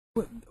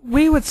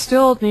We would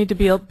still need to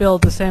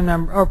build the same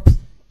number, or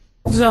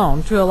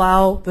zone, to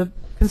allow the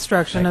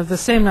construction of the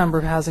same number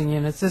of housing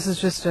units. This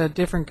is just a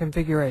different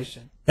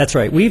configuration. That's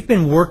right. We've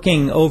been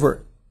working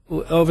over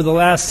the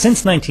last,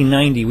 since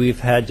 1990, we've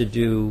had to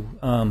do,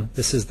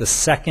 this is the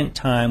second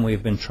time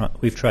we've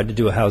tried to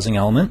do a housing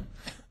element.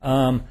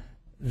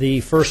 The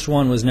first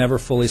one was never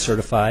fully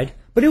certified,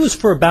 but it was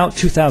for about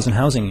 2,000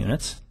 housing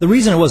units. The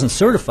reason it wasn't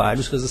certified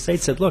was because the state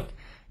said, look,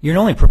 you're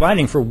only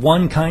providing for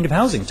one kind of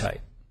housing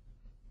type,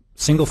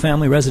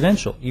 single-family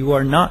residential. You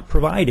are not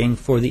providing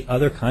for the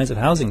other kinds of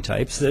housing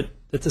types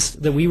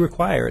that we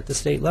require at the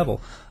state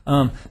level.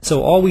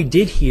 So all we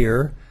did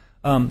here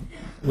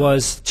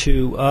was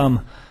to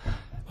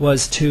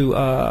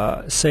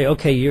say,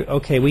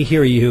 okay, we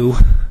hear you,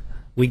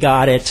 we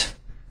got it.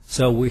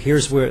 So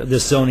here's where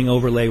this zoning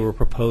overlay we're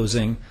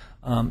proposing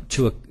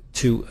to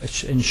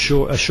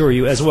assure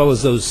you, as well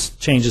as those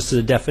changes to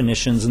the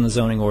definitions in the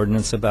zoning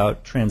ordinance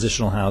about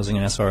transitional housing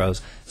and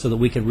SROs, so that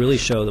we can really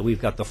show that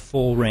we've got the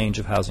full range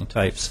of housing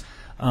types,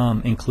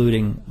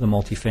 including the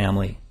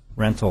multifamily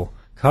rental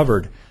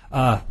covered.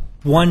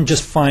 One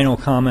just final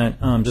comment,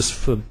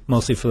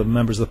 mostly for the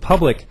members of the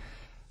public.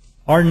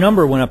 Our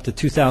number went up to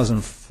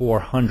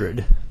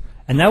 2,400,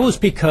 and that was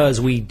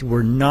because we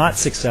were not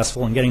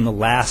successful in getting the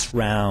last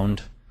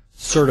round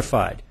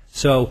certified.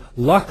 So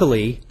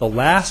luckily, the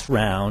last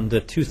round, the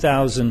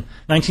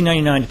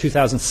 1999 to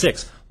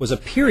 2006, was a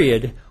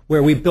period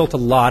where we built a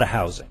lot of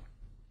housing.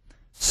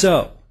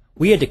 So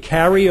we had to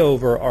carry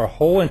over our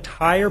whole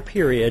entire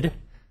period,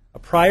 a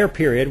prior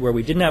period where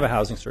we didn't have a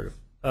housing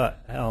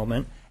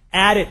element,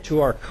 add it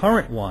to our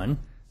current one,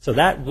 so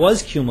that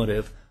was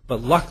cumulative, but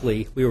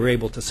luckily we were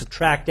able to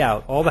subtract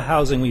out all the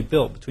housing we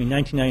built between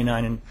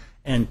 1999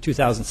 and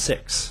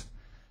 2006.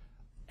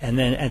 And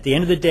then at the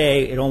end of the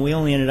day, we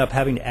only ended up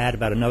having to add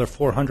about another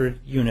 400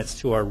 units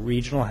to our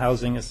regional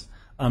housing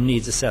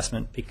needs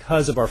assessment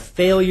because of our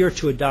failure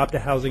to adopt a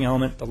housing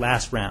element the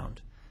last round.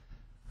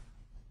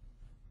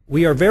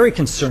 We are very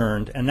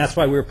concerned, and that's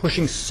why we're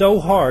pushing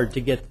so hard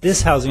to get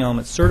this housing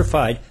element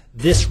certified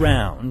this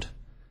round,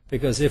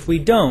 because if we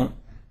don't,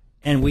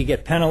 and we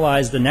get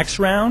penalized the next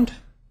round,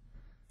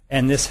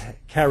 and this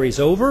carries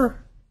over,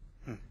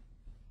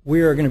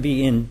 we are going to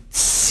be in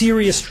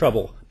serious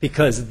trouble,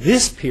 because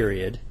this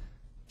period,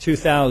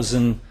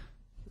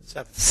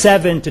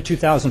 2007 to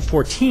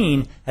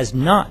 2014, has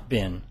not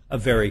been a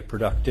very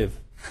productive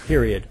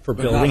period for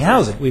building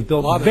housing. We've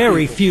built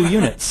very few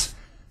units.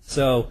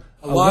 So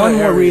one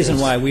more reason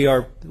why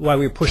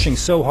we're pushing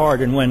so hard,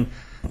 and when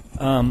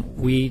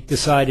we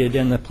decided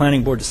and the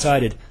planning board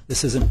decided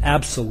this is an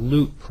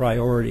absolute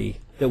priority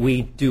that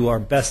we do our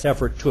best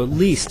effort to at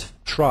least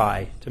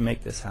try to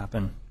make this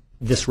happen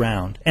this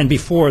round and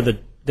before the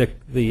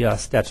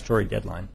statutory deadline.